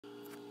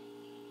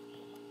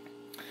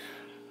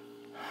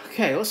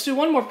Okay, let's do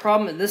one more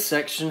problem in this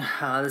section.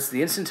 This is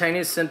the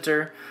instantaneous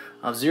center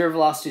of zero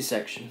velocity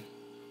section.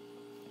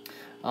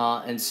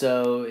 And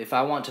so if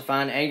I want to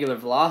find angular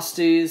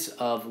velocities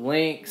of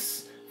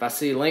links, if I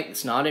see a link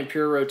that's not in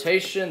pure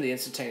rotation, the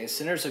instantaneous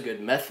center is a good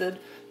method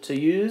to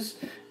use.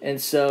 And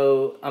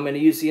so I'm going to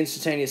use the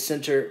instantaneous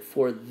center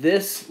for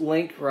this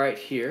link right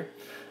here.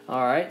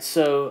 All right,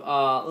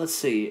 so let's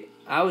see.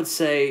 I would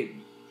say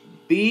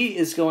B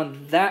is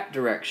going that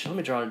direction. Let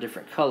me draw in a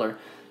different color.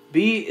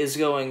 B is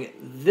going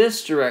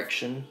this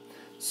direction,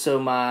 so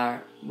my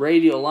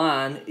radial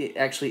line, it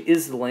actually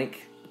is the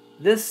link.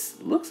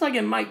 This looks like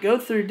it might go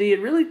through D.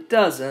 It really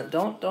doesn't.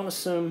 Don't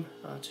assume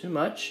too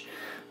much.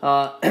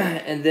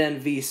 And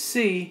then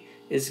VC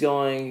is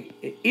going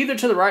either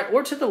to the right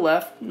or to the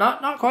left.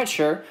 Not quite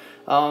sure.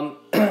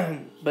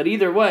 But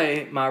either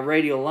way, my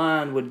radial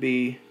line would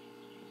be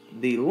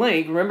the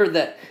link. Remember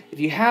that if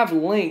you have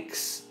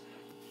links,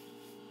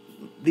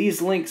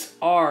 these links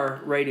are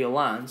radial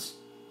lines.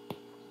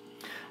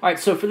 All right,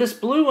 so for this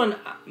blue one,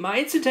 my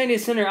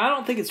instantaneous center, I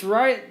don't think it's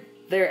right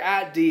there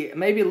at D,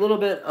 maybe a little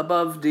bit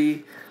above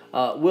D.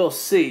 We'll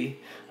see.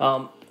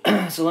 So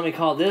let me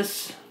call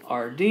this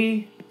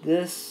RD,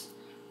 this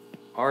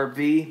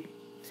RB,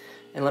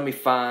 and let me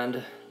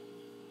find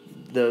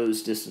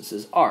those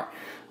distances R.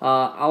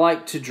 I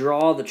like to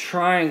draw the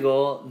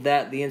triangle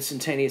that the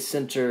instantaneous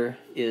center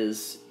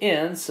is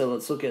in, so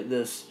let's look at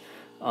this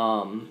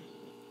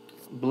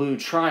blue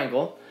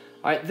triangle.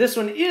 All right, this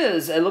one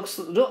is, it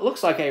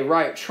looks like a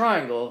right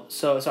triangle,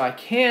 so I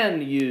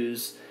can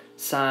use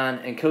sine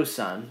and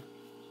cosine.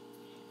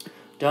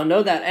 Don't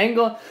know that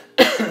angle?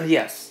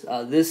 Yes,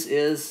 this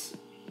is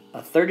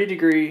a 30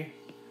 degree,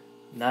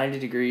 90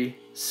 degree,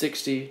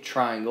 60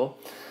 triangle.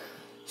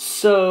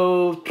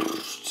 So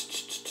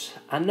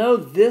I know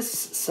this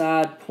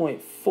side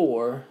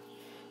 0.4,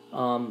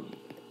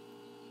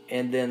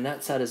 and then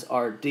that side is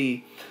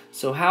RD.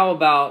 So how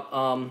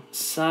about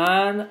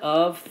sine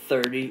of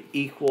 30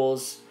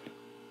 equals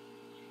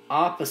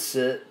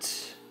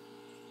opposite,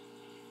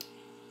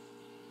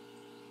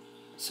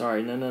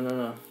 sorry,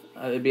 no.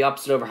 It'd be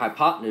opposite over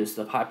hypotenuse.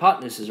 The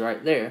hypotenuse is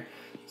right there.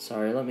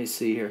 Sorry, let me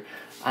see here.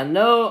 I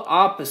know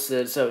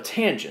opposite, so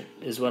tangent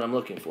is what I'm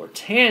looking for.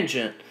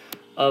 Tangent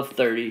of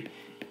 30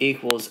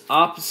 equals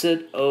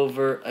opposite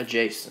over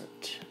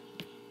adjacent.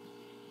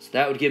 So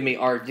that would give me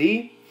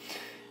RD.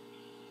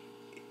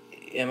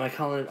 Am I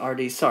calling it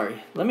RD?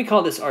 Sorry. Let me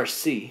call this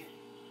RC,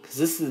 because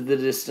this is the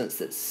distance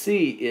that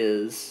C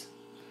is.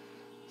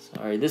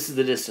 Sorry, this is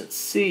the distance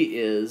C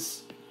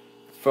is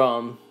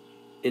from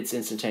its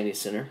instantaneous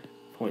center,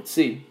 point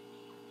C.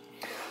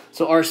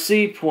 So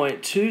RC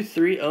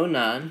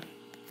 0.2309.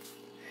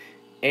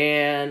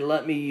 And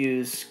let me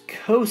use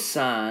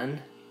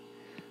cosine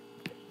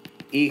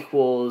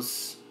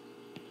equals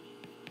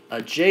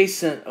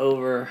adjacent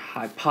over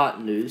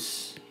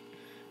hypotenuse.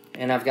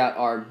 And I've got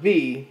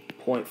RB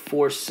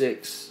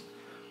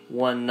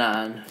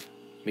 0.4619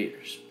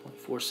 meters.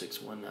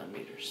 0.4619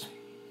 meters.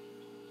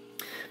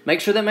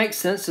 Make sure that makes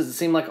sense. Does it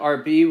seem like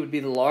RB would be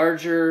the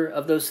larger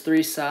of those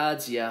three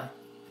sides? Yeah.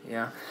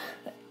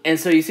 And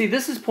so you see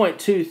this is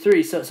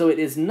 0.23, so it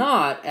is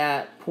not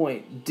at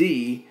point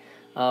D.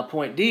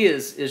 Point D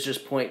is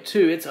just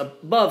 0.2. It's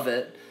above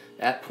it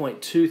at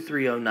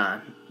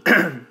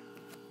 0.2309.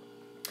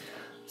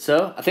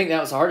 So I think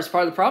that was the hardest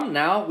part of the problem.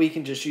 Now we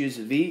can just use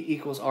V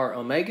equals R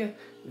omega,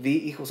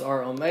 V equals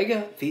R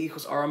omega, V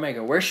equals R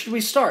omega. Where should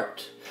we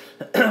start?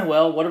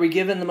 Well, what are we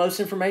given the most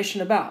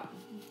information about?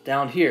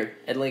 Down here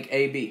at link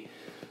AB.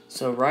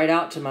 So write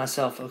out to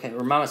myself, okay,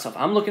 remind myself,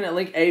 I'm looking at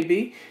link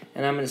AB,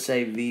 and I'm going to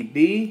say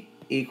VB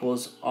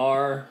equals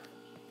R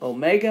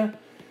omega,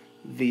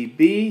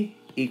 VB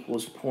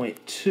equals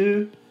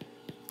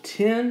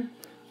 0.210,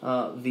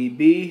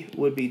 VB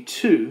would be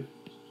 2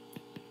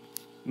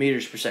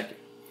 meters per second.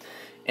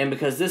 And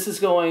because this is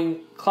going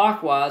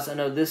clockwise, I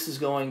know this is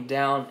going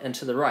down and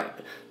to the right.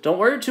 But don't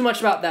worry too much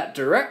about that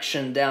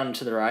direction down and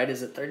to the right.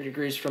 Is it 30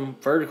 degrees from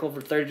vertical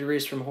for 30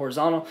 degrees from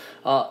horizontal?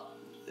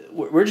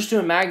 We're just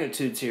doing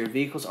magnitudes here.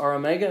 V equals R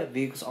omega,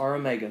 V equals R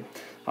omega.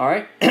 All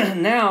right,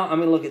 now I'm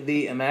going to look at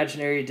the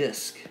imaginary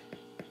disk.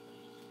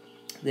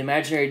 The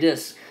imaginary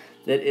disk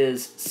that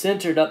is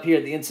centered up here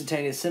at the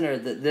instantaneous center,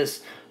 that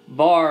this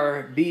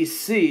bar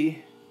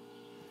BC,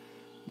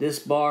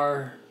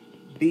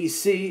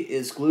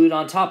 is glued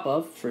on top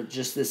of for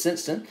just this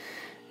instant.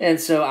 And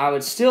so I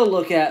would still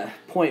look at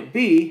point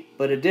B,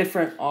 but a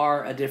different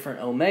R, a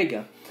different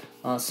omega.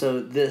 So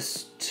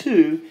this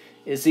 2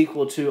 is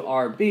equal to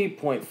RB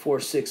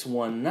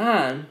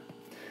 0.4619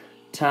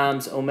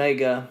 times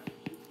omega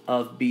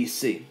of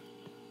BC.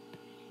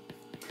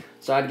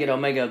 So I'd get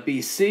omega of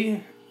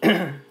BC.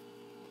 Let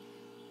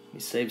me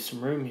save some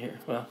room here.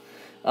 Well,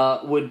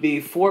 would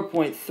be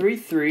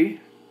 4.33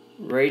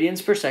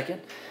 radians per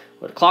second.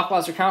 But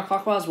clockwise or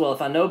counterclockwise? Well,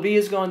 if I know B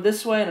is going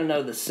this way and I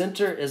know the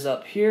center is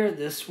up here,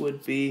 this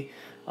would be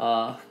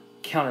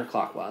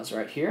counterclockwise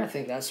right here. I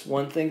think that's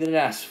one thing that it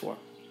asks for.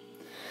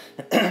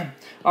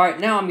 All right,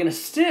 now I'm going to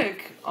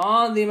stick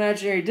on the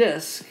imaginary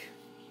disk,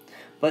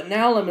 but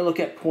now let me look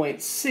at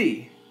point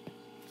C.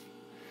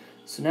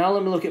 So now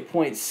let me look at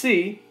point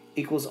C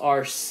equals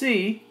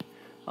RC,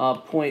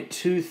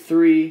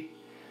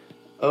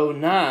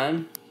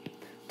 0.2309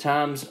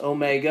 times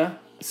omega.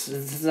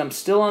 Since I'm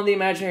still on the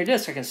imaginary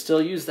disk, I can still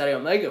use that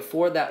omega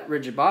for that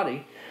rigid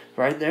body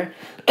right there.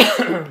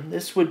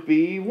 This would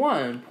be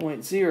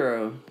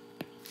 1.0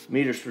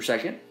 meters per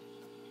second.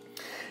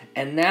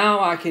 And now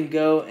I can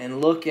go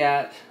and look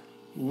at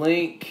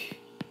link,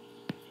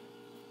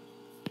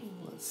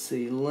 let's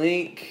see,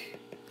 link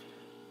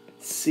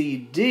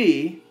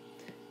CD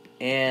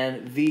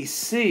and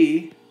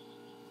VC,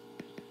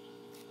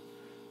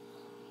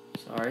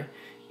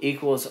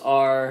 equals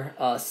our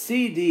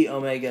CD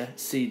omega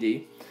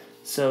CD.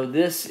 So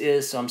this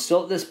is, so I'm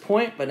still at this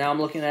point, but now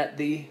I'm looking at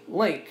the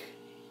link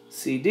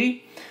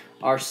CD.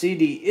 Our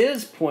CD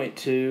is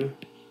 0.2,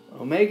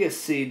 omega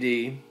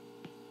CD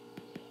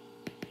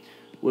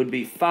would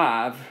be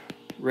 5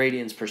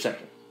 radians per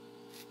second.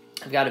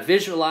 I've got to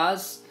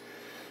visualize.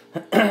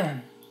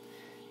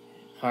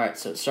 Alright,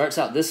 so it starts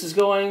out, this is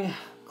going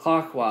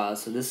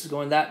clockwise, so this is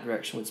going that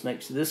direction, which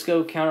makes this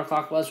go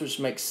counterclockwise, which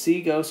makes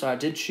C go, so I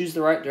did choose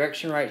the right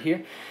direction right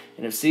here.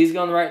 And if C is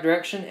going the right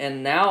direction,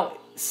 and now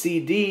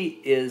CD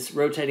is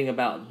rotating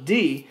about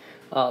D,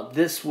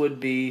 this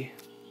would be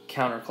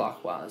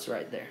counterclockwise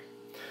right there.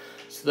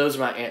 So those are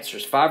my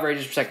answers. 5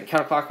 radians per second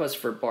counterclockwise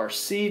for bar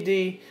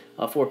CD,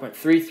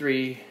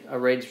 4.33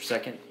 radians per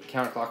second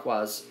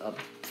counterclockwise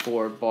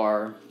for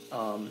bar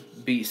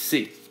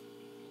BC.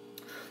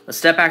 Let's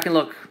step back and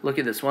look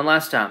at this one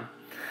last time.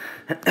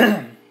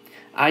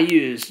 I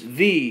used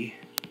VB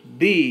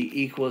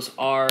equals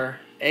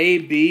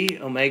RAB,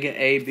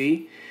 omega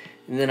AB,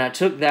 and then I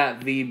took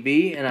that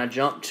VB and I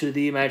jumped to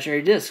the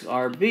imaginary disk,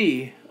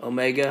 RB,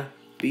 omega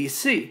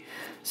BC.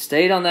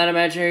 Stayed on that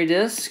imaginary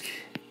disk,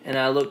 and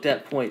I looked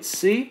at point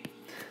C,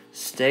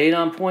 stayed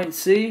on point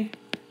C,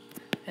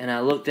 and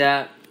I looked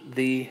at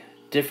the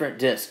different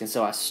disks. And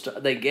so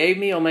they gave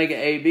me omega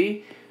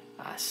AB.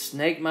 I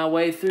snaked my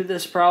way through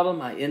this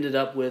problem. I ended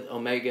up with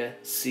omega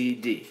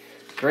CD.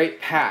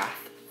 Great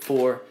path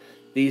for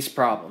these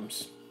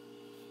problems.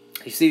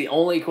 You see the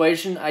only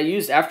equation I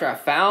used after I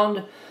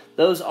found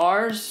those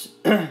R's,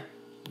 V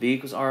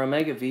equals R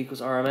omega, V equals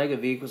R omega,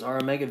 V equals R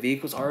omega, V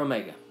equals R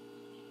omega.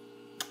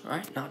 All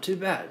right, not too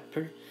bad.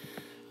 Pretty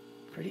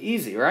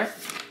easy, right?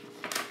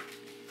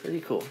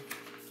 Pretty cool.